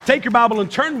Take your Bible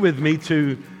and turn with me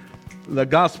to the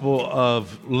Gospel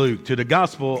of Luke. To the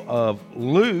Gospel of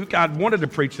Luke. I wanted to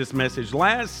preach this message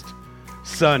last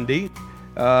Sunday,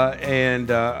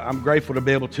 and I'm grateful to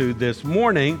be able to this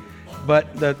morning.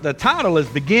 But the title is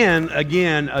Begin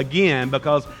Again,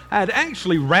 because I had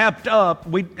actually wrapped up.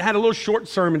 We had a little short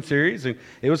sermon series, and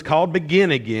it was called Begin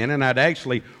Again, and I'd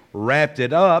actually wrapped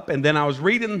it up. And then I was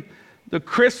reading the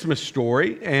Christmas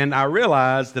story, and I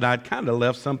realized that I'd kind of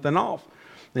left something off.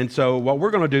 And so what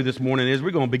we're going to do this morning is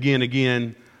we're going to begin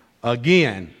again,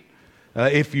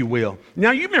 if you will.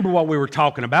 Now, you remember what we were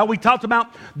talking about. We talked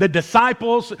about the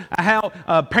disciples, how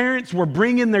parents were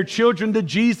bringing their children to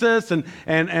Jesus,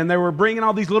 and they were bringing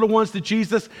all these little ones to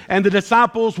Jesus, and the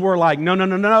disciples were like,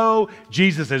 no,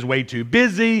 Jesus is way too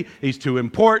busy. He's too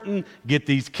important. Get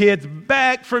these kids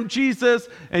back from Jesus.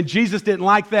 And Jesus didn't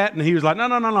like that, and he was like,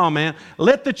 no, man.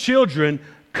 Let the children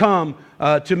come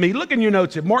to me. Look in your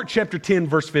notes at Mark chapter 10,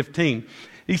 verse 15.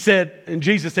 He said, and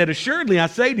Jesus said, "Assuredly I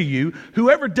say to you,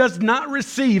 whoever does not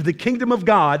receive the kingdom of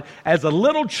God as a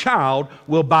little child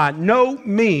will by no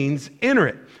means enter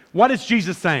it." What is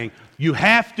Jesus saying? You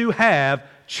have to have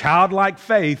childlike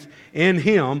faith in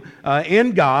Him,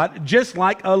 in God, just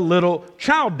like a little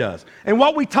child does. And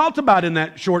what we talked about in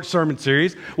that short sermon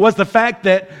series was the fact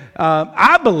that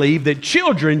I believe that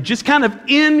children, just kind of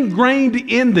ingrained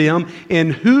in them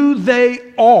in who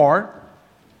they are,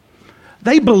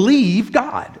 they believe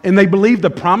God, and they believe the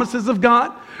promises of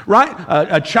God, right?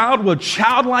 A child with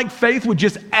childlike faith would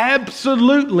just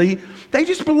absolutely, they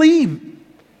just believe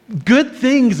good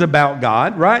things about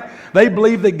God, right? They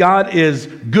believe that God is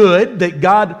good, that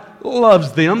God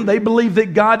loves them. They believe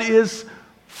that God is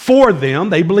for them.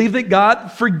 They believe that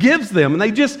God forgives them. And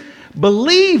they just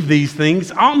believe these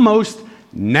things almost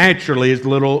naturally as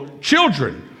little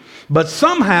children. But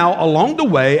somehow along the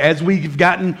way, as we've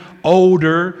gotten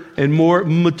older and more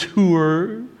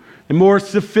mature and more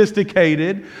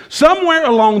sophisticated, somewhere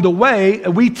along the way,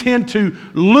 we tend to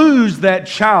lose that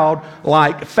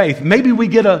childlike faith. Maybe we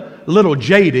get a little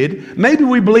jaded. Maybe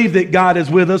we believe that God is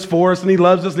with us, for us, and He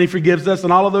loves us, and He forgives us,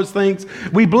 and all of those things.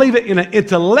 We believe it in an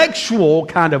intellectual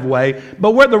kind of way,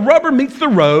 but where the rubber meets the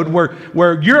road,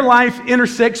 where your life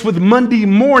intersects with Monday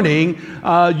morning,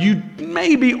 you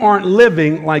maybe aren't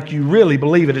living like you really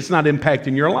believe it. It's not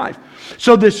impacting your life.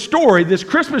 So this story, this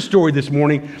Christmas story this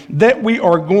morning that we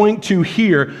are going to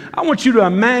hear, I want you to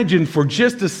imagine for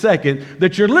just a second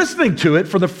that you're listening to it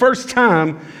for the first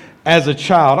time as a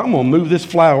child. I'm going to move this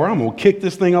flower. I'm going to kick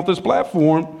this thing off this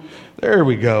platform. There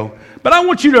we go. But I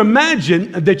want you to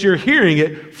imagine that you're hearing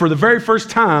it for the very first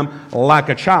time like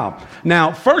a child.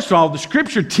 Now, first of all, the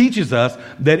scripture teaches us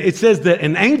that it says that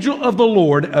an angel of the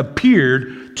Lord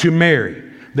appeared to Mary.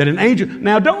 That an angel,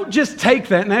 now don't just take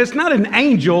that. Now it's not an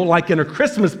angel like in a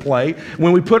Christmas play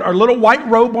when we put our little white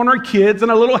robe on our kids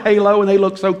and a little halo and they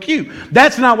look so cute.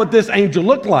 That's not what this angel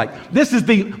looked like. This is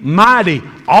the mighty,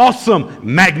 awesome,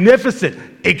 magnificent,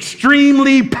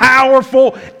 extremely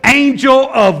powerful angel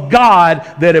of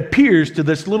God that appears to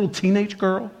this little teenage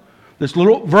girl, this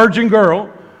little virgin girl.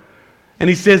 And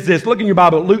he says this, look in your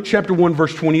Bible, Luke chapter 1,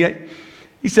 verse 28.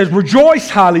 He says, "Rejoice,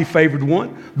 highly favored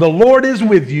one. The Lord is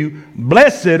with you.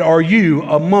 Blessed are you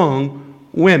among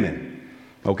women."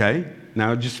 Okay,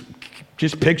 now just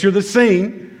picture the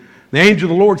scene. The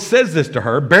angel of the Lord says this to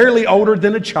her, barely older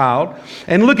than a child.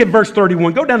 And look at verse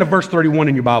 31. Go down to verse 31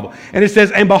 in your Bible. And it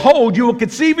says, "And behold, you will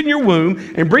conceive in your womb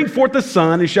and bring forth a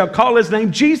son, and shall call his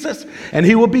name Jesus. And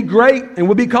he will be great and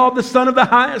will be called the Son of the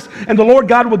Highest. And the Lord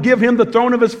God will give him the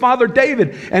throne of his father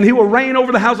David. And he will reign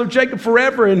over the house of Jacob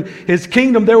forever. And his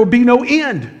kingdom there will be no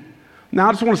end." Now,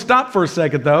 I just want to stop for a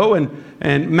second, though, and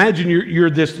imagine you're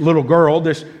this little girl,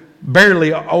 this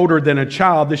barely older than a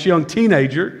child, this young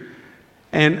teenager.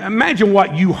 And imagine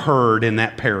what you heard in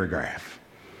that paragraph,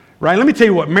 right? Let me tell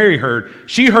you what Mary heard.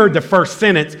 She heard the first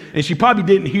sentence, and she probably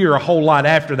didn't hear a whole lot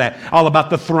after that, all about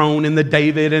the throne and the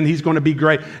David, and he's going to be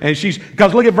great. And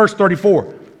because look at verse 34.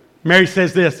 Mary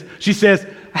says this. She says,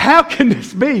 "How can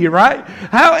this be, right?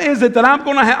 How is it that I'm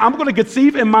going to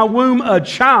conceive in my womb a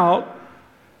child?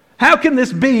 How can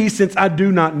this be since I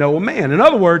do not know a man?" In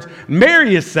other words,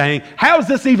 Mary is saying, how is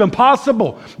this even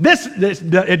possible? This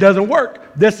it doesn't work.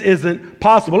 This isn't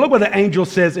possible. Look what the angel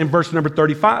says in verse number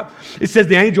 35. It says,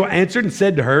 "The angel answered and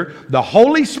said to her, the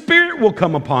Holy Spirit will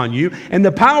come upon you, and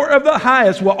the power of the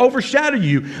highest will overshadow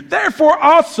you. Therefore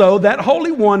also that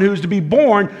Holy One who is to be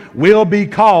born will be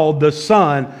called the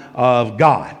Son of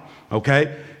God." Okay?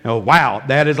 Oh, wow,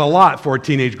 that is a lot for a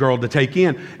teenage girl to take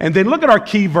in. And then look at our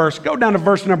key verse. Go down to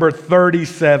verse number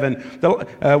 37.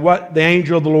 What the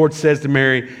angel of the Lord says to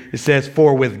Mary, it says,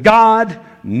 "For with God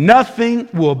nothing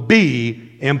will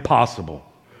be impossible."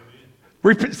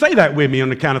 Say that with me on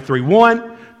the count of three.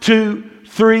 1, 2,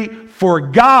 3. For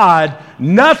God,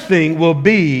 nothing will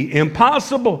be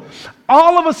impossible.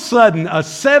 All of a sudden, a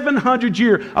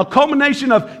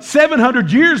culmination of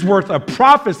 700 years worth of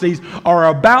prophecies are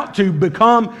about to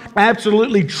become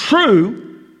absolutely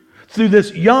true through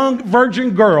this young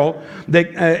virgin girl,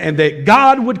 and that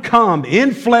God would come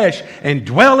in flesh and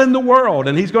dwell in the world,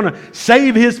 and he's going to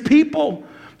save his people.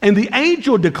 And the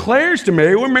angel declares to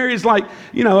Mary, where Mary's like,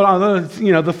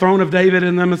 the throne of David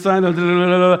and the Messiah,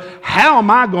 how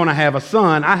am I going to have a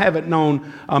son? I haven't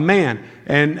known a man.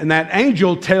 And that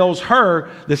angel tells her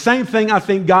the same thing I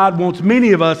think God wants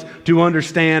many of us to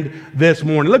understand this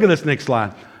morning. Look at this next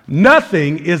slide.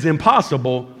 Nothing is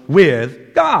impossible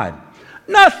with God.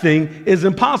 Nothing is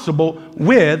impossible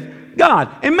with God.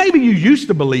 And maybe you used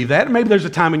to believe that. Maybe there's a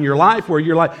time in your life where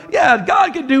you're like, yeah,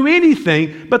 God can do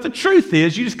anything. But the truth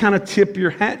is, you just kind of tip your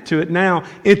hat to it now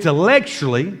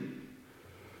intellectually,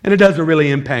 and it doesn't really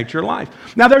impact your life.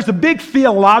 Now, there's a big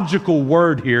theological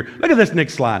word here. Look at this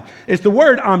next slide. It's the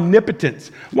word omnipotence.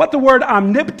 What the word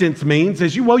omnipotence means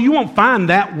is you won't find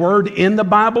that word in the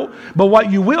Bible, but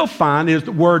what you will find is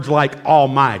words like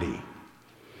almighty.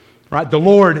 Right? The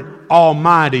Lord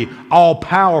Almighty,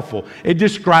 all-powerful. It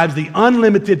describes the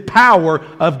unlimited power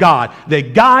of God,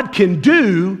 that God can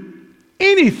do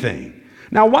anything.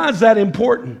 Now, why is that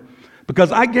important?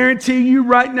 Because I guarantee you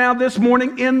right now this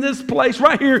morning in this place,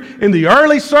 right here in the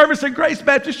early service at Grace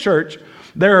Baptist Church,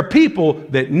 there are people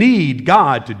that need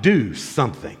God to do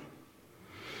something.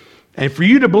 And for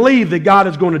you to believe that God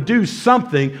is going to do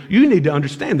something, you need to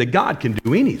understand that God can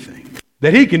do anything.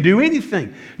 That he can do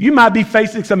anything. You might be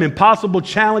facing some impossible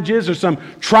challenges or some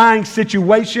trying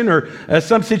situation or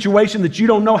some situation that you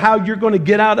don't know how you're going to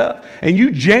get out of. And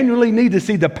you genuinely need to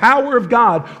see the power of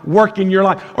God work in your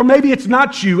life. Or maybe it's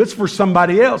not you, it's for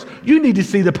somebody else. You need to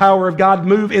see the power of God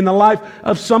move in the life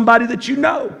of somebody that you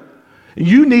know.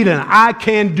 You need an I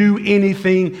can do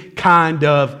anything kind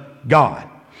of God.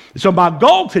 So my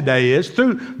goal today is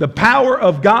through the power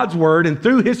of God's word and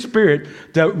through his spirit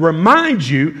to remind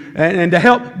you and to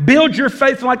help build your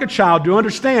faith like a child to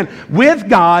understand with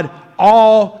God,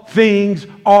 all things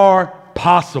are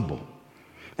possible.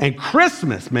 And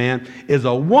Christmas, man, is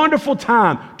a wonderful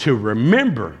time to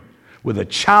remember with a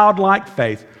childlike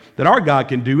faith that our God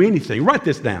can do anything. Write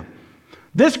this down.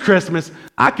 This Christmas,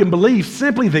 I can believe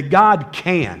simply that God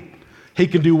can. He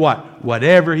can do what?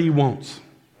 Whatever he wants.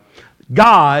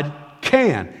 God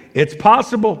can. It's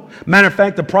possible. Matter of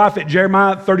fact, the prophet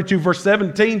Jeremiah 32 verse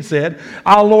 17 said,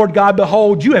 "Our Lord God,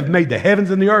 behold, you have made the heavens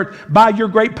and the earth by your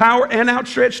great power and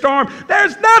outstretched arm.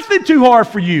 There's nothing too hard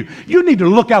for you." You need to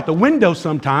look out the window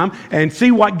sometime and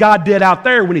see what God did out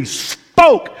there when he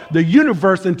spoke the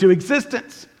universe into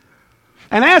existence.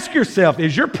 And ask yourself,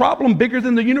 is your problem bigger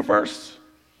than the universe?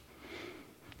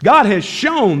 God has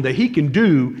shown that he can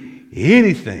do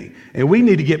anything. And we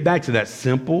need to get back to that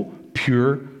simple,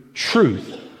 pure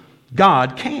truth.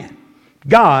 God can.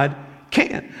 God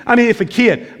can. I mean, if a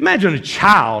kid, imagine a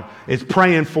child is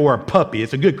praying for a puppy.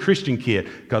 It's a good Christian kid,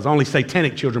 because only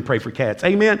satanic children pray for cats.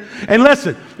 Amen? And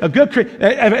listen,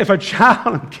 if a child,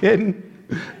 I'm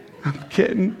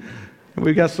kidding.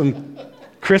 We got some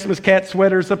Christmas cat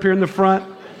sweaters up here in the front.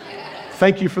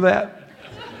 Thank you for that.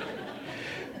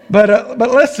 But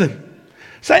listen.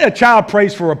 Say a child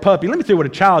prays for a puppy. Let me tell you what a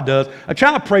child does. A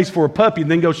child prays for a puppy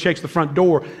and then goes checks the front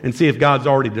door and see if God's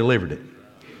already delivered it.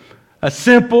 A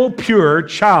simple, pure,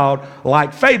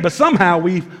 childlike faith. But somehow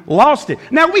we've lost it.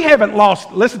 Now we haven't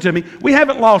lost, listen to me, we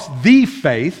haven't lost the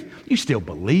faith. You still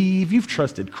believe. You've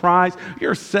trusted Christ.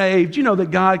 You're saved. You know that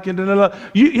God can.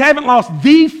 You haven't lost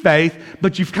the faith,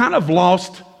 but you've kind of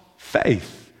lost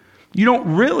faith. You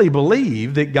don't really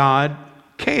believe that God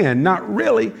can. Not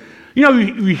really. You know,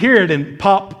 you hear it in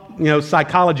pop,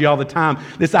 psychology all the time,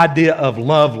 this idea of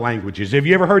love languages. Have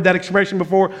you ever heard that expression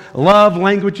before? Love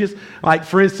languages? Like,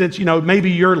 for instance,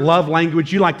 maybe your love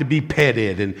language, you like to be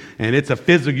petted, and it's a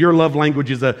physical, your love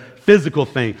language is a physical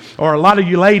thing. Or a lot of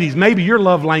you ladies, maybe your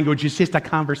love language is just a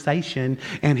conversation,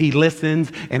 and he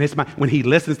listens, and when he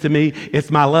listens to me,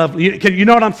 it's my love. You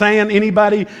know what I'm saying?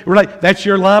 Anybody? We're like, that's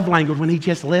your love language, when he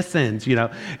just listens,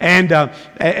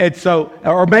 And so,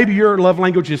 or maybe your love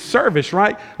language is service,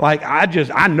 right? Like, I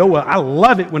know I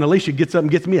love it when Alicia gets up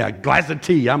and gets me a glass of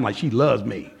tea. I'm like, she loves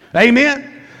me.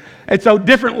 Amen? And so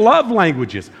different love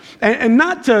languages. And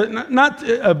not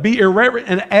to be irreverent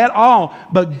at all,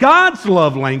 but God's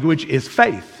love language is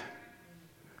faith.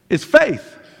 It's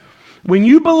faith. When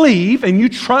you believe and you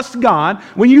trust God,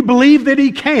 when you believe that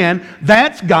He can,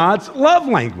 that's God's love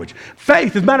language.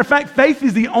 Faith, as a matter of fact, faith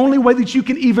is the only way that you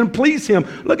can even please Him.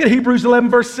 Look at Hebrews 11,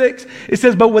 verse 6. It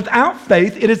says, but without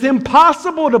faith, it is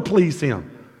impossible to please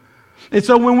Him. And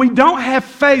so when we don't have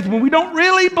faith, when we don't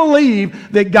really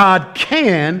believe that God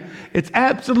can, it's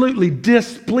absolutely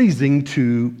displeasing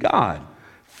to God.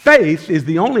 Faith is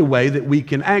the only way that we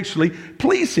can actually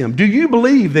please Him. Do you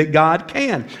believe that God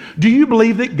can? Do you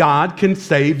believe that God can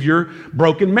save your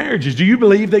broken marriages? Do you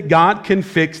believe that God can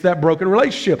fix that broken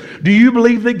relationship? Do you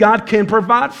believe that God can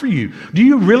provide for you? Do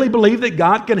you really believe that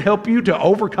God can help you to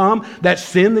overcome that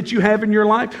sin that you have in your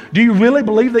life? Do you really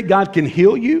believe that God can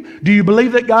heal you? Do you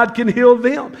believe that God can heal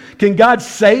them? Can God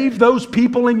save those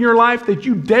people in your life that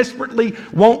you desperately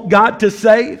want God to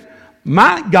save?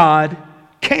 My God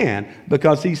can,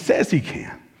 because He says He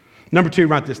can. Number 2,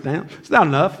 write this down. It's not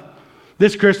enough.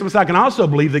 This Christmas, I can also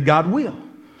believe that God will.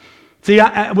 See,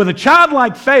 with a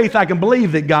childlike faith, I can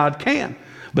believe that God can.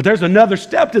 But there's another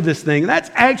step to this thing, and that's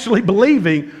actually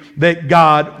believing that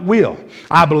God will.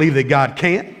 I believe that God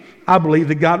can. I believe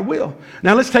that God will.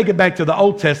 Now let's take it back to the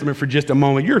Old Testament for just a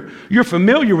moment. You're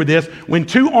familiar with this. When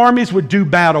two armies would do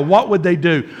battle, what would they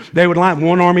do? They would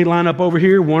one army line up over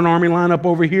here, one army line up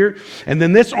over here, and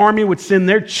then this army would send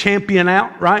their champion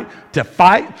out, right, to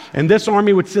fight, and this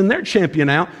army would send their champion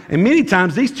out, and many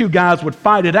times these two guys would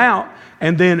fight it out,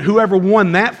 and then whoever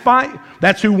won that fight,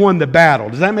 that's who won the battle.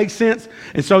 Does that make sense?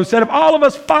 And so instead of all of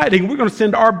us fighting, we're going to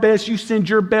send our best, you send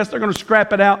your best, they're going to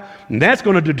scrap it out, and that's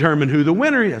going to determine who the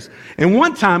winner is. And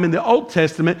one time in the Old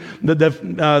Testament,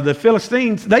 the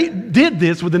Philistines, they did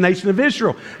this with the nation of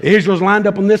Israel. Israel's lined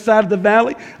up on this side of the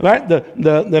valley, right?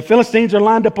 The Philistines are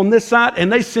lined up on this side,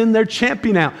 and they send their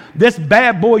champion out. This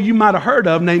bad boy you might have heard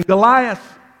of named Goliath.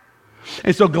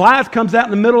 And so Goliath comes out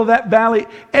in the middle of that valley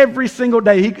every single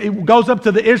day. He goes up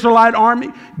to the Israelite army,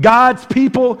 God's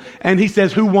people, and he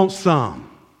says, who wants some?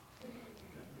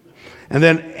 And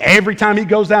then every time he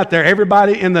goes out there,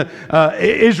 everybody in the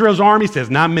Israel's army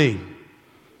says, not me.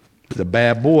 He's a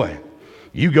bad boy.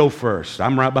 You go first.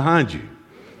 I'm right behind you.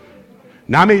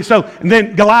 Now, and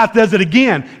then Goliath does it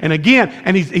again,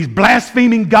 and he's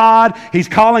blaspheming God. He's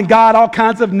calling God all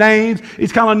kinds of names.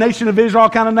 He's calling the nation of Israel all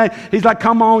kinds of names. He's like,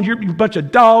 come on, you're a bunch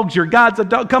of dogs. Your God's a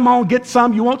dog. Come on, get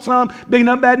some. You want some? Big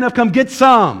enough, bad enough, come get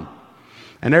some.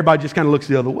 And everybody just kind of looks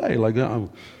the other way, like, oh,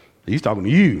 he's talking to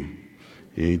you.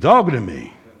 He ain't talking to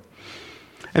me.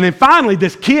 And then finally,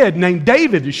 this kid named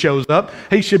David shows up.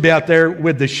 He should be out there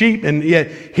with the sheep, and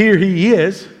yet here he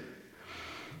is.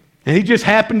 And he just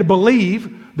happened to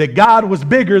believe that God was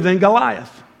bigger than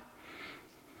Goliath.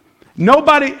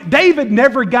 David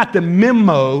never got the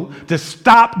memo to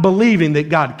stop believing that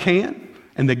God can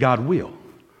and that God will.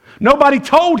 Nobody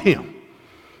told him.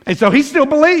 And so he still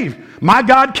believed, my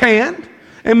God can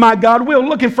and my God will.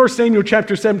 Look in 1 Samuel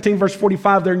chapter 17, verse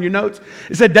 45 there in your notes.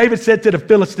 It said, David said to the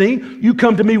Philistine, you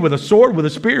come to me with a sword, with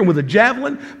a spear, and with a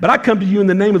javelin, but I come to you in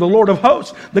the name of the Lord of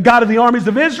hosts, the God of the armies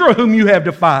of Israel, whom you have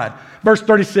defied. Verse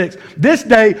 36, this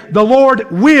day the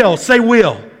Lord will, say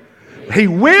will. He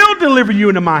will deliver you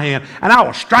into my hand, and I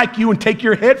will strike you and take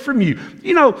your head from you.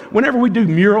 You know, whenever we do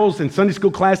murals in Sunday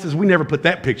school classes, we never put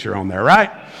that picture on there,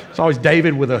 right? It's always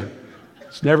David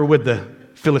it's never with the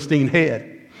Philistine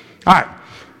head. All right,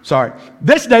 sorry.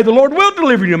 This day the Lord will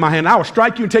deliver you into my hand. I will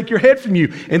strike you and take your head from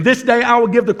you. And this day I will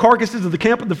give the carcasses of the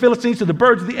camp of the Philistines to the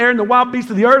birds of the air and the wild beasts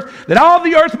of the earth, that all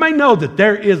the earth may know that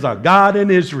there is a God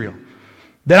in Israel.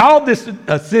 That all this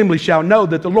assembly shall know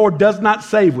that the Lord does not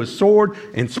save with sword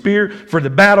and spear, for the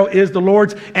battle is the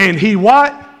Lord's, and He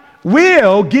what?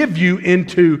 Will give you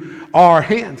into our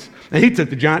hands. And he took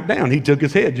the giant down. He took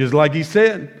his head, just like he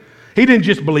said. He didn't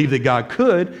just believe that God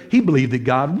could, he believed that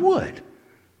God would.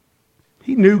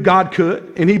 He knew God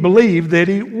could, and he believed that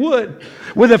He would.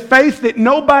 With a faith that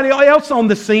nobody else on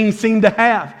the scene seemed to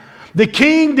have. The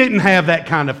king didn't have that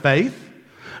kind of faith.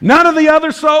 None of the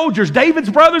other soldiers, David's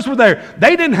brothers were there.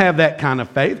 They didn't have that kind of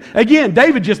faith. Again,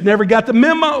 David just never got the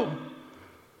memo.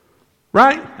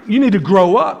 Right? You need to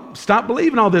grow up. Stop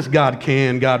believing all this God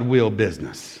can, God will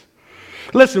business.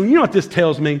 Listen, you know what this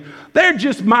tells me? There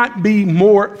just might be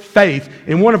more faith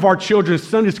in one of our children's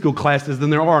Sunday school classes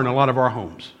than there are in a lot of our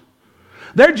homes.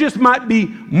 There just might be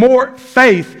more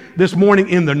faith this morning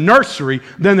in the nursery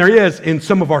than there is in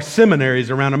some of our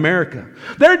seminaries around America.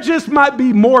 There just might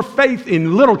be more faith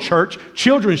in little church,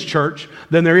 children's church,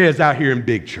 than there is out here in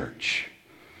big church.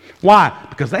 Why?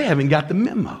 Because they haven't got the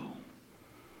memo.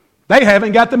 They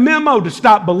haven't got the memo to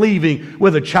stop believing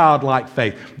with a childlike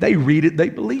faith. They read it, they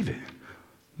believe it.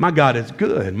 My God is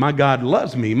good. My God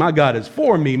loves me. My God is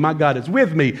for me. My God is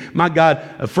with me. My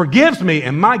God forgives me.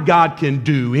 And my God can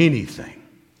do anything.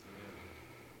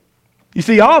 You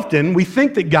see, often we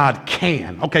think that God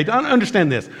can. Okay,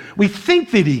 understand this. We think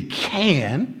that He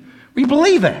can. We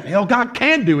believe that. God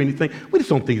can do anything. We just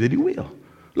don't think that He will.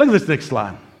 Look at this next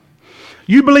slide.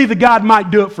 You believe that God might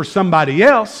do it for somebody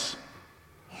else,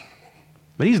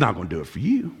 but He's not going to do it for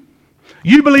you.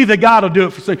 You believe that God will do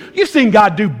it for some. You've seen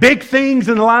God do big things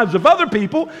in the lives of other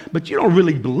people, but you don't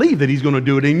really believe that He's going to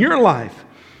do it in your life.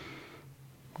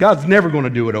 God's never going to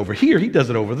do it over here. He does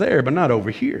it over there, but not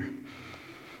over here.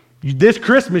 This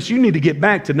Christmas, you need to get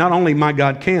back to not only my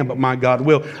God can, but my God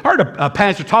will. I heard a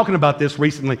pastor talking about this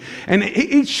recently, and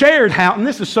he shared how, and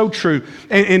this is so true,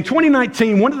 in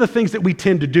 2019, one of the things that we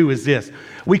tend to do is this.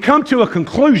 We come to a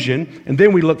conclusion, and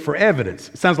then we look for evidence.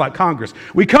 It sounds like Congress.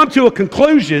 We come to a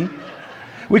conclusion,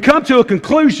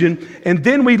 and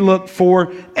then we look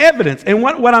for evidence. And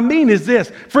what I mean is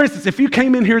this. For instance, if you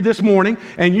came in here this morning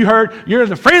and you heard you're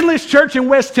the friendliest church in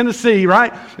West Tennessee,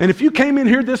 right? And if you came in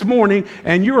here this morning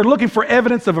and you were looking for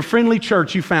evidence of a friendly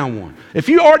church, you found one. If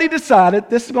you already decided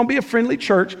this is going to be a friendly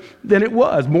church, then it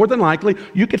was. More than likely,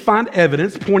 you could find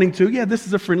evidence pointing to, yeah, this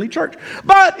is a friendly church.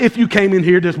 But if you came in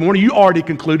here this morning, you already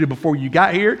concluded before you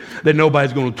got here that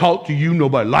nobody's going to talk to you,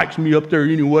 nobody likes me up there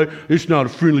anyway, it's not a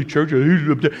friendly church,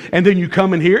 and then you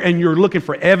come in here and you're looking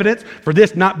for evidence for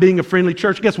this not being a friendly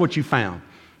church. Guess what you found?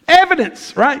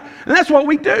 Evidence, right? And that's what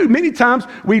we do. Many times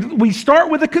we start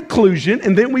with a conclusion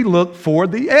and then we look for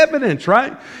the evidence,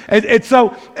 right? And so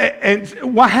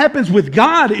what happens with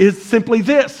God is simply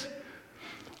this.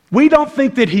 We don't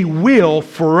think that He will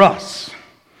for us.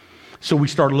 So we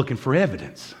start looking for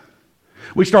evidence.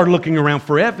 We start looking around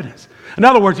for evidence. In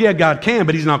other words, yeah, God can,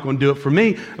 but He's not going to do it for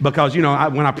me because, when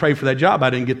I prayed for that job, I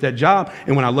didn't get that job.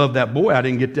 And when I loved that boy, I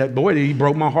didn't get that boy. He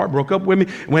broke my heart, broke up with me.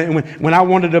 When I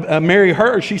wanted to marry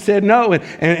her, she said no.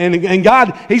 And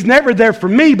God, He's never there for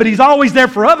me, but He's always there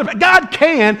for others. God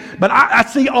can, but I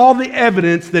see all the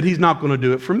evidence that He's not going to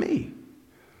do it for me.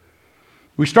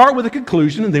 We start with a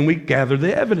conclusion, and then we gather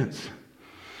the evidence.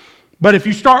 But if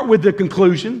you start with the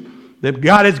conclusion that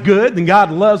God is good, and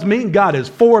God loves me, and God is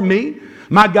for me,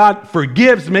 my God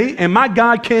forgives me, and my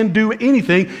God can do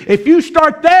anything. If you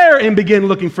start there and begin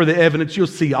looking for the evidence, you'll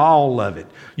see all of it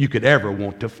you could ever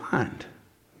want to find.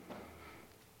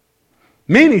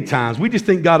 Many times, we just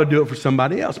think God will do it for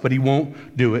somebody else, but He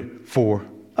won't do it for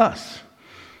us.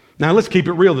 Now, let's keep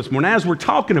it real this morning. As we're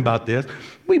talking about this,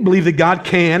 we believe that God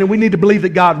can, and we need to believe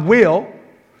that God will.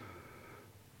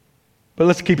 But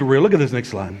let's keep it real. Look at this next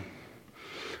slide.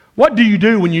 What do you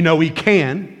do when you know He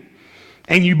can,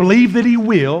 and you believe that He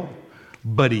will,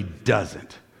 but He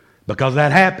doesn't? Because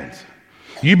that happens.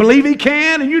 You believe He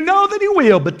can, and you know that He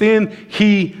will, but then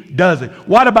He doesn't.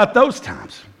 What about those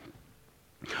times?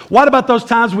 What about those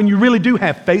times when you really do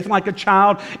have faith like a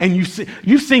child and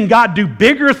you've seen God do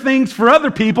bigger things for other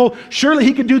people? Surely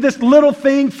He could do this little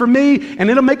thing for me and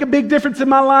it'll make a big difference in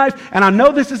my life. And I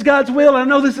know this is God's will. And I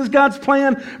know this is God's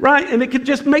plan, right? And it could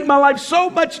just make my life so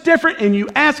much different. And you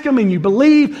ask Him and you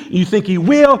believe, you think He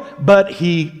will, but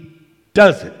He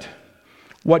doesn't.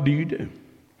 What do you do?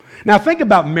 Now think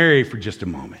about Mary for just a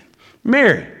moment.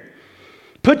 Mary,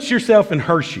 put yourself in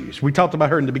her shoes. We talked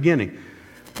about her in the beginning.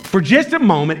 For just a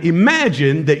moment,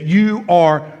 imagine that you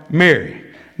are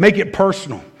Mary. Make it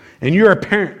personal. And you're a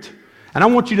parent. And I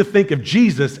want you to think of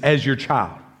Jesus as your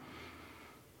child.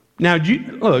 Now, you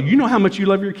know how much you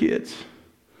love your kids?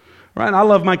 Right? I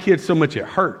love my kids so much it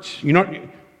hurts.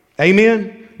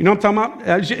 Amen? You know what I'm talking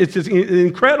about? It's just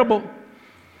incredible.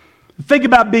 Think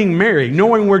about being Mary,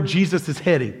 knowing where Jesus is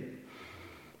heading.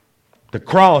 The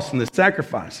cross and the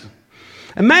sacrifice.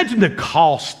 Imagine the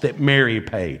cost that Mary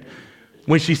paid.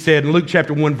 When she said in Luke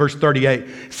chapter 1, verse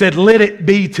 38, said, "Let it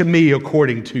be to me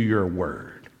according to your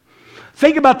word."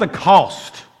 Think about the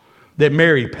cost that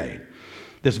Mary paid.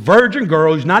 This virgin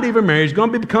girl who's not even married is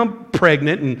going to become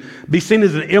pregnant and be seen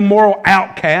as an immoral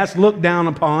outcast, looked down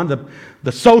upon,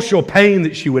 the social pain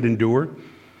that she would endure.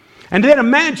 And then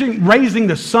imagine raising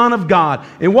the Son of God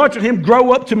and watching Him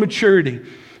grow up to maturity,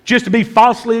 just to be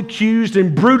falsely accused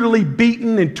and brutally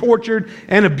beaten and tortured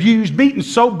and abused, beaten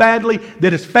so badly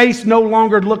that His face no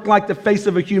longer looked like the face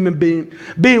of a human being,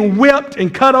 being whipped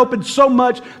and cut open so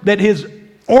much that His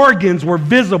organs were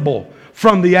visible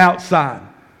from the outside.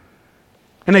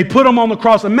 And they put Him on the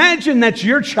cross. Imagine that's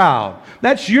your child,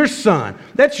 that's your son,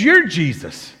 that's your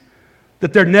Jesus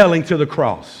that they're nailing to the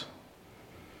cross.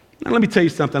 Now let me tell you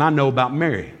something I know about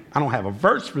Mary. I don't have a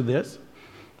verse for this,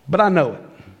 but I know it.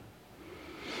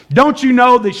 Don't you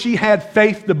know that she had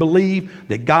faith to believe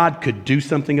that God could do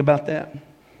something about that?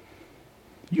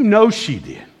 You know she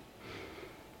did.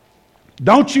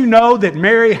 Don't you know that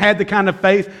Mary had the kind of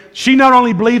faith? She not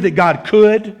only believed that God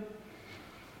could,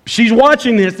 she's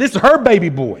watching this. This is her baby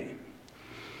boy.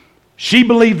 She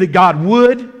believed that God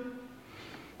would.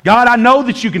 God, I know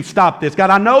that you can stop this. God,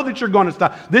 I know that you're going to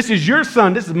stop. This is your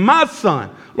son. This is my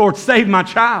son. Lord, save my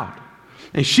child.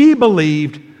 And she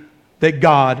believed that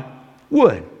God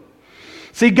would.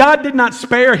 See, God did not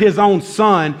spare his own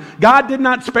son. God did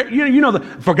not spare,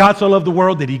 for God so loved the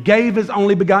world that he gave his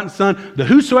only begotten son, that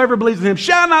whosoever believes in him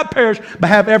shall not perish, but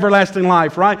have everlasting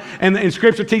life, right? And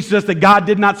Scripture teaches us that God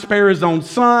did not spare his own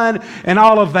son and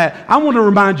all of that. I want to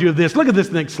remind you of this. Look at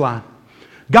this next slide.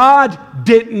 God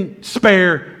didn't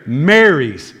spare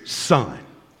Mary's son.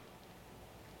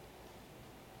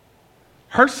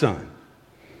 Her son.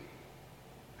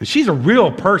 And she's a real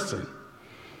person.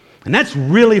 And that's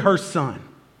really her son.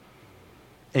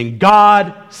 And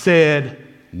God said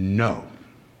no.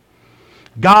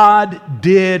 God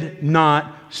did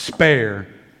not spare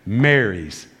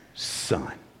Mary's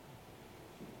son.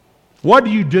 What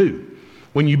do you do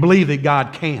when you believe that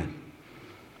God can?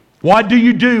 What do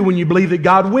you do when you believe that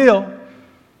God will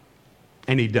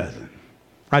and he doesn't?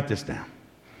 Write this down.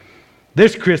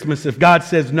 This Christmas, if God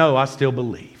says no, I still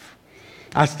believe.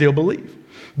 I still believe.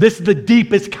 This is the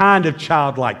deepest kind of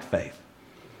childlike faith.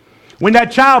 When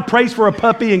that child prays for a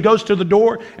puppy and goes to the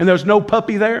door and there's no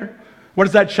puppy there, what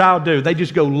does that child do? They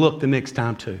just go look the next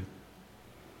time too.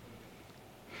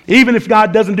 Even if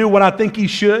God doesn't do what I think he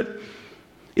should,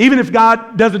 even if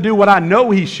God doesn't do what I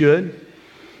know he should,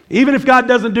 even if God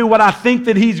doesn't do what I think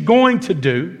that he's going to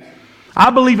do, I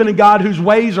believe in a God whose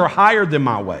ways are higher than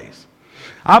my ways.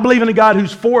 I believe in a God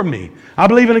who's for me. I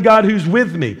believe in a God who's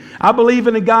with me. I believe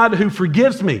in a God who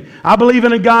forgives me. I believe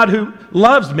in a God who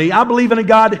loves me. I believe in a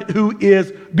God who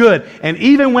is good. And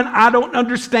even when I don't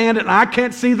understand it and I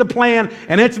can't see the plan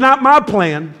and it's not my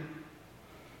plan,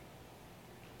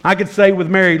 I could say with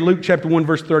Mary, Luke chapter 1,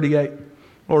 verse 38,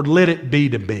 Lord, let it be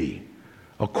to me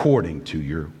according to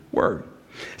your word.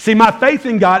 See, my faith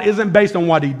in God isn't based on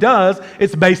what he does.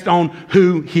 It's based on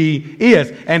who he is.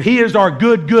 And he is our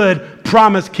good,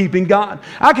 promise-keeping God.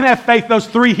 I can have faith, those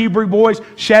three Hebrew boys,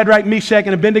 Shadrach, Meshach,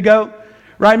 and Abednego,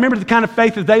 right? Remember the kind of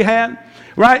faith that they had?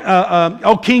 Right?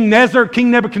 King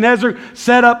Nebuchadnezzar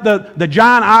set up the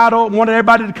giant idol, wanted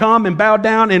everybody to come and bow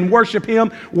down and worship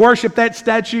him, worship that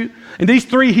statue. And these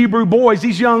three Hebrew boys,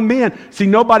 these young men, see,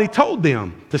 nobody told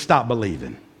them to stop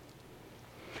believing.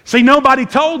 See, nobody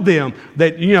told them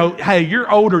that, hey, you're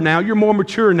older now, you're more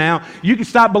mature now, you can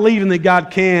stop believing that God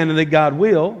can and that God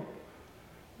will,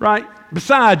 right?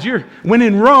 Besides, when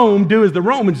in Rome, do as the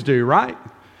Romans do, right?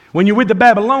 When you're with the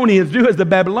Babylonians, do as the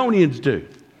Babylonians do.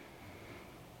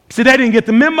 See, they didn't get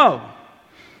the memo.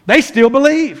 They still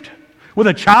believed with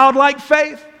a childlike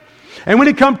faith. And when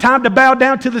it come time to bow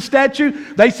down to the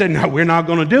statue, they said, no, we're not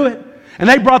going to do it. And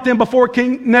they brought them before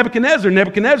King Nebuchadnezzar.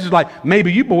 Nebuchadnezzar's like,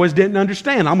 maybe you boys didn't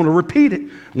understand. I'm going to repeat it.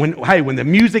 When the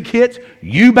music hits,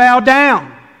 you bow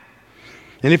down.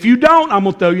 And if you don't, I'm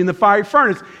going to throw you in the fiery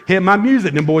furnace. Hit my music.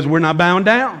 And them boys, we're not bowing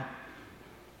down.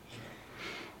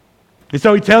 And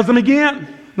so he tells them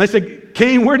again. They said,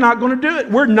 King, we're not going to do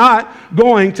it. We're not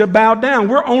going to bow down.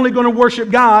 We're only going to worship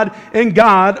God and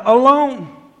God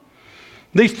alone.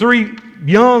 These three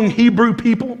young Hebrew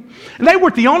people, and they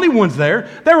weren't the only ones there.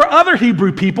 There were other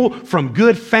Hebrew people from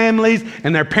good families,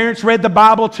 and their parents read the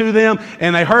Bible to them,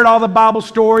 and they heard all the Bible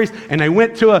stories, and they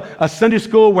went to a Sunday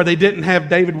school where they didn't have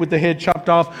David with the head chopped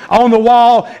off on the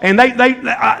wall, and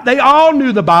they all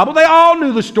knew the Bible. They all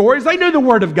knew the stories. They knew the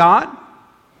Word of God.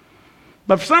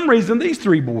 But for some reason, these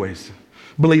three boys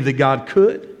believed that God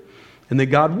could and that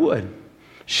God would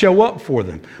show up for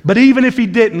them. But even if he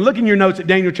didn't, look in your notes at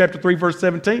Daniel chapter 3, verse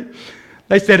 17.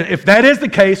 They said, if that is the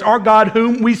case, our God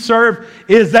whom we serve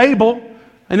is able.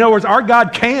 In other words, our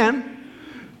God can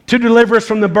to deliver us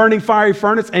from the burning fiery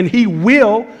furnace, and he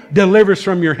will deliver us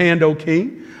from your hand, O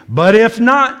king. But if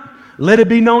not, let it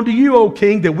be known to you, O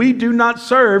king, that we do not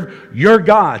serve your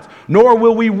gods, nor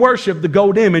will we worship the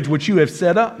gold image which you have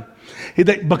set up.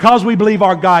 Because we believe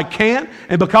our God can,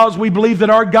 and because we believe that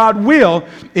our God will,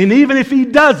 and even if he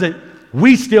doesn't,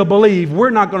 we still believe we're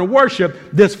not going to worship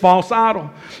this false idol.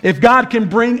 If God can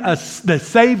bring us the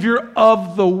Savior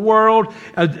of the world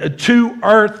to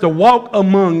earth to walk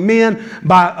among men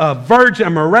by a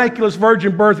miraculous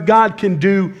virgin birth, God can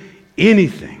do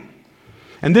anything.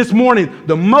 And this morning,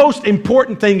 the most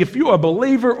important thing, if you're a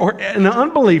believer or an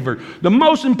unbeliever, the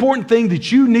most important thing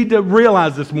that you need to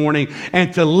realize this morning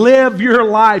and to live your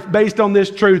life based on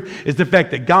this truth is the fact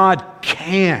that God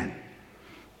can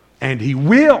and he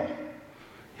will.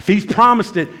 If he's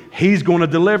promised it, he's going to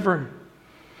deliver.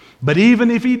 But even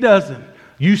if he doesn't,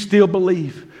 you still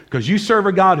believe. because you serve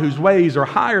a God whose ways are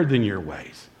higher than your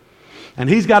ways. And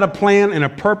He's got a plan and a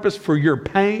purpose for your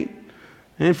pain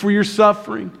and for your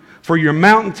suffering, for your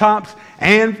mountaintops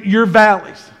and your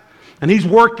valleys. And He's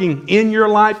working in your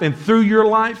life and through your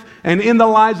life and in the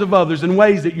lives of others in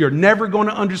ways that you're never going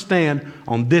to understand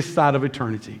on this side of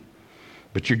eternity.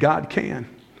 But your God can,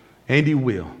 and He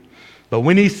will. But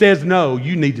when He says no,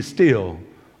 you need to still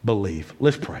believe.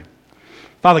 Let's pray.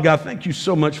 Father God, thank you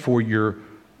so much for your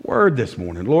word this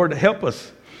morning. Lord, help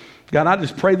us. God, I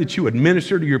just pray that you would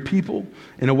minister to your people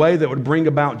in a way that would bring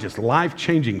about just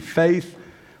life-changing faith.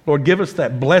 Lord, give us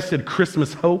that blessed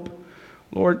Christmas hope.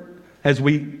 Lord, as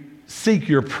we seek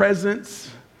your presence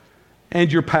and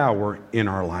your power in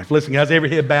our life. Listen, guys, every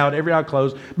head bowed, every eye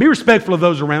closed. Be respectful of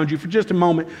those around you for just a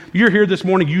moment. You're here this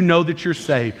morning. You know that you're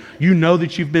saved. You know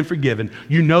that you've been forgiven.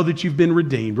 You know that you've been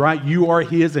redeemed, right? You are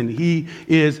His and He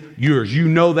is yours. You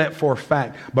know that for a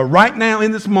fact. But right now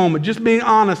in this moment, just being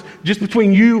honest, just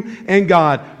between you and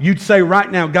God, you'd say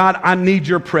right now, God, I need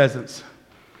your presence.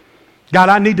 God,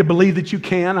 I need to believe that you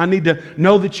can. I need to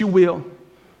know that you will.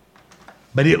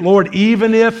 But Lord,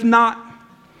 even if not,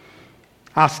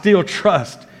 I still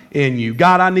trust in you.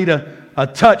 God, I need a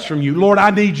touch from you. Lord,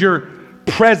 I need your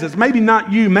presence. Maybe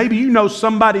not you. Maybe you know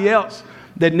somebody else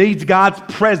that needs God's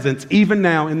presence even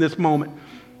now in this moment.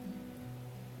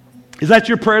 Is that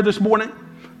your prayer this morning?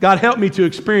 God, help me to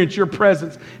experience your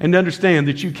presence and to understand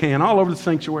that you can all over the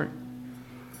sanctuary.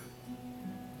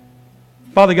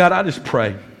 Father God, I just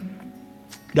pray,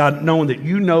 God, knowing that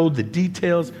you know the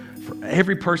details for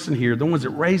every person here, the ones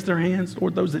that raised their hands,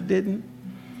 Lord, those that didn't.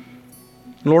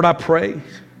 Lord, I pray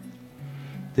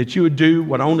that you would do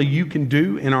what only you can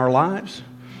do in our lives,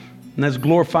 and that's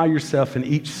glorify yourself in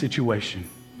each situation.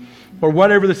 Or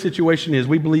whatever the situation is,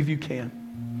 we believe you can.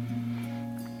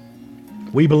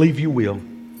 We believe you will.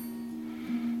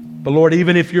 But Lord,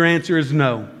 even if your answer is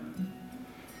no,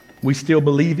 we still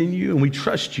believe in you and we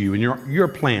trust you and your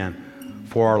plan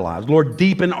for our lives. Lord,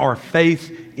 deepen our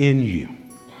faith in you.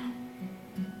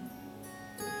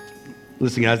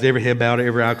 Listen, guys, every head bowed,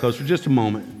 every eye closed for just a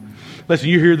moment. Listen,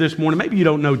 you're here this morning. Maybe you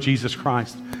don't know Jesus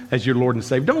Christ as your Lord and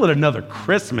Savior. Don't let another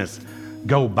Christmas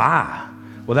go by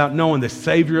without knowing the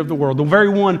Savior of the world, the very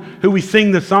one who we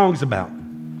sing the songs about.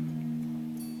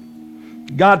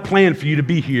 God planned for you to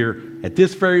be here at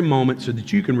this very moment so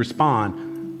that you can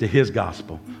respond to His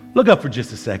gospel. Look up for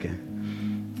just a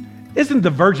second. Isn't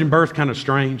the virgin birth kind of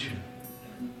strange?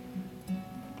 All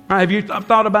right, have you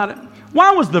thought about it?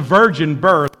 Why was the virgin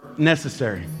birth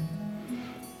necessary?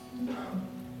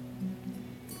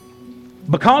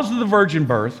 Because of the virgin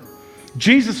birth,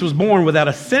 Jesus was born without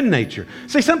a sin nature.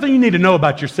 See, something you need to know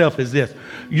about yourself is this.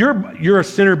 You're a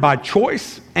sinner by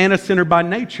choice and a sinner by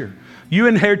nature. You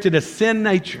inherited a sin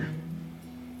nature.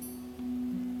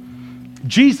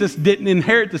 Jesus didn't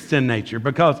inherit the sin nature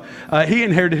because He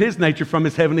inherited His nature from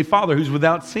His Heavenly Father who's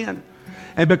without sin.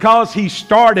 And because He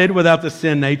started without the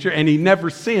sin nature and He never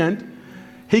sinned,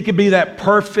 He could be that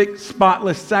perfect,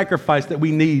 spotless sacrifice that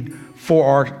we need for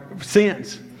our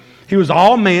sins. He was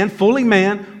all man,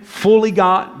 fully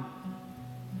God.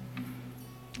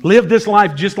 Lived this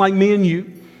life just like me and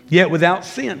you, yet without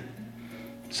sin,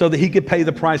 so that He could pay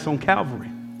the price on Calvary.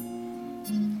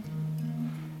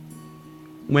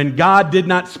 When God did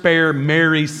not spare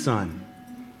Mary's son,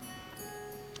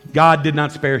 God did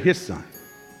not spare His son.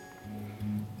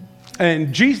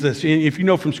 And Jesus, if you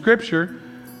know from Scripture,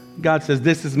 God says,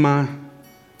 "This is my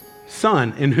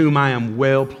son in whom I am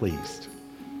well pleased."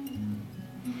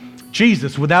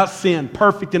 Jesus, without sin,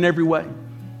 perfect in every way,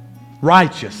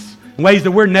 righteous in ways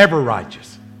that we're never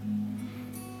righteous.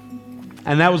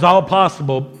 And that was all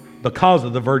possible because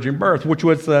of the virgin birth, which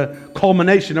was the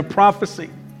culmination of prophecy.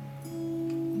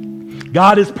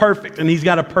 God is perfect, and He's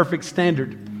got a perfect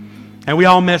standard. And we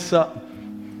all mess up.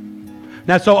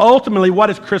 Now, so ultimately, what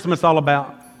is Christmas all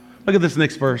about? Look at this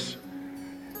next verse.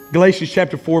 Galatians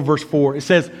chapter 4, verse 4. It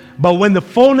says, "But when the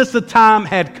fullness of time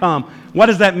had come," what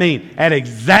does that mean? At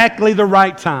exactly the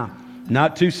right time.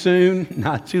 Not too soon,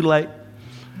 not too late.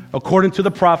 According to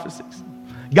the prophecies,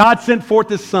 God sent forth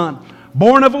His Son,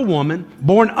 born of a woman,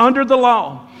 born under the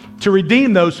law, to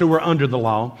redeem those who were under the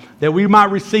law, that we might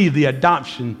receive the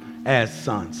adoption as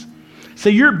sons.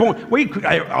 See, you're born,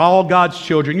 all God's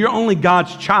children, you're only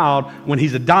God's child when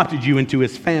He's adopted you into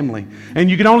His family. And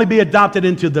you can only be adopted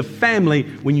into the family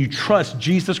when you trust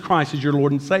Jesus Christ as your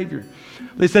Lord and Savior.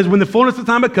 It says, when the fullness of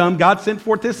time had come, God sent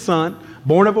forth His Son,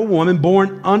 born of a woman,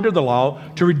 born under the law,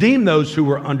 to redeem those who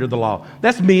were under the law.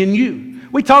 That's me and you.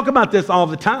 We talk about this all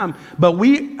the time, but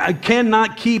we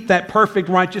cannot keep that perfect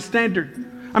righteous standard.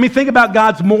 I mean, think about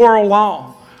God's moral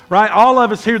law. Right? All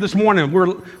of us here this morning,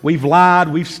 we've lied,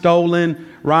 we've stolen,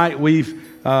 right?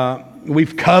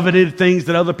 We've coveted things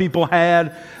that other people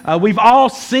had. We've all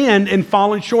sinned and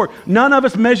fallen short. None of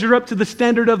us measure up to the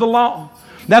standard of the law.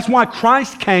 That's why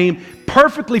Christ came,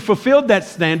 perfectly fulfilled that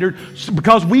standard,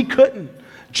 because we couldn't.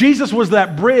 Jesus was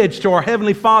that bridge to our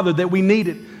Heavenly Father that we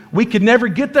needed. We could never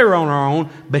get there on our own,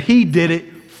 but He did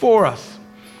it for us.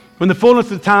 When the fullness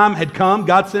of time had come,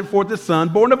 God sent forth His Son,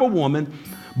 born of a woman,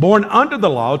 born under the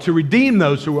law, to redeem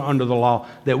those who were under the law,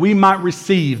 that we might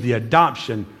receive the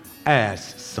adoption as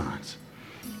sons.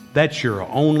 That's your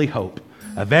only hope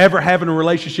of ever having a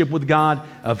relationship with God,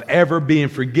 of ever being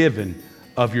forgiven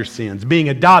of your sins, being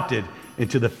adopted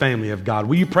into the family of God.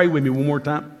 Will you pray with me one more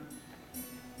time?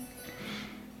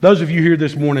 Those of you here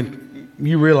this morning,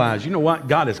 you realize, you know what?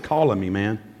 God is calling me,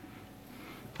 man.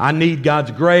 I need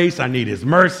God's grace. I need His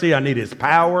mercy. I need His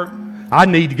power. I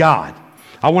need God.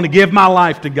 I want to give my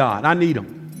life to God. I need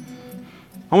Him.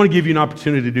 I want to give you an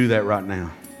opportunity to do that right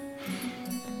now.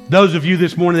 Those of you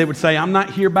this morning that would say, I'm not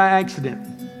here by accident.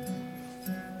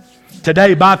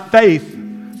 Today, by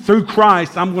faith, through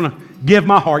Christ, I'm going to give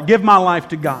my heart, give my life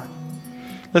to God.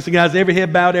 Listen, guys, every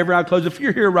head bowed, every eye closed. If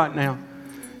you're here right now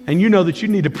and you know that you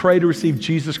need to pray to receive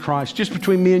Jesus Christ, just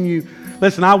between me and you,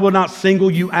 listen, I will not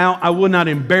single you out. I will not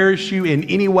embarrass you in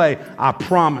any way, I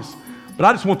promise. But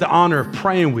I just want the honor of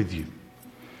praying with you.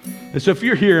 And so if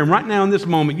you're here and right now in this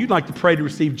moment, you'd like to pray to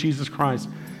receive Jesus Christ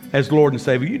as Lord and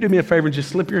Savior, you do me a favor and just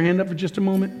slip your hand up for just a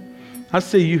moment. I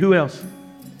see you. Who else?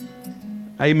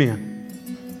 Amen.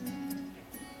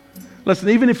 Listen,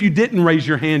 even if you didn't raise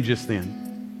your hand just then,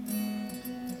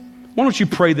 why don't you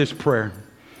pray this prayer?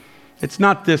 It's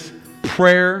not this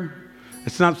prayer.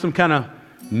 It's not some kind of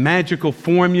magical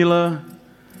formula.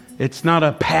 It's not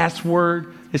a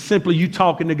password. It's simply you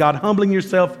talking to God, humbling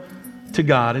yourself to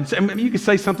God. And you can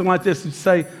say something like this and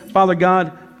say, Father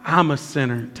God, I'm a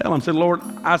sinner. Tell Him, say, Lord,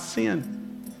 I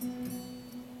sin.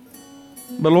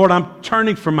 But Lord, I'm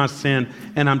turning from my sin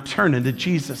and I'm turning to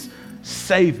Jesus.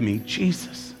 Save me,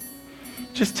 Jesus.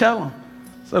 Just tell Him.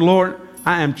 Say, Lord,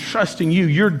 I am trusting you,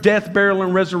 your death, burial,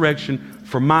 and resurrection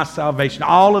for my salvation.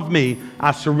 All of me,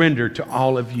 I surrender to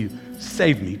all of you.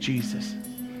 Save me, Jesus.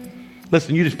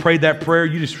 Listen, you just prayed that prayer.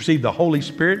 You just received the Holy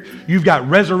Spirit. You've got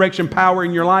resurrection power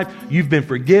in your life. You've been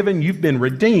forgiven. You've been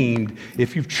redeemed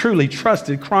if you've truly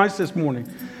trusted Christ this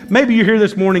morning. Maybe you're here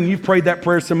this morning and you've prayed that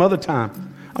prayer some other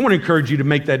time. I want to encourage you to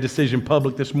make that decision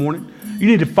public this morning. You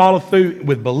need to follow through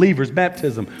with believers'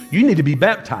 baptism. You need to be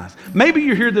baptized. Maybe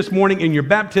you're here this morning and your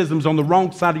baptism's on the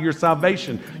wrong side of your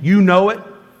salvation. You know it.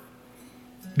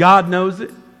 God knows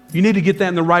it. You need to get that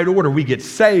in the right order. We get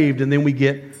saved and then we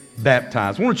get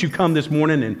baptized. Why don't you come this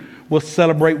morning and we'll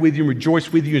celebrate with you and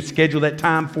rejoice with you and schedule that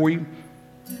time for you.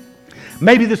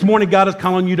 Maybe this morning God is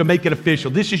calling you to make it official.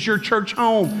 This is your church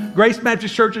home. Grace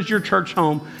Baptist Church is your church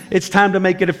home. It's time to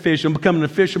make it official and become an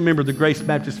official member of the Grace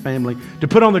Baptist family, to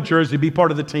put on the jersey, be part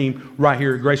of the team right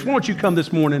here at Grace. Why don't you come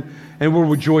this morning and we'll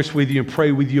rejoice with you and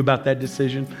pray with you about that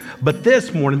decision. But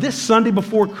this morning, this Sunday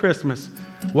before Christmas,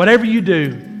 whatever you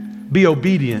do, be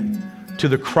obedient to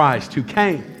the Christ who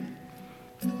came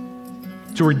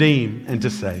to redeem and to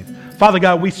save. Father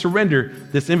God, we surrender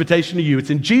this invitation to you. It's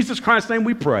in Jesus Christ's name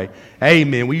we pray.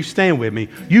 Amen. Will you stand with me?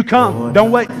 You come. Lord,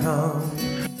 don't wait.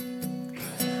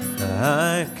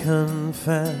 I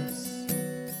confess,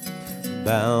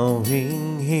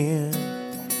 bowing here,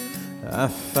 I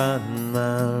find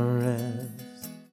my rest.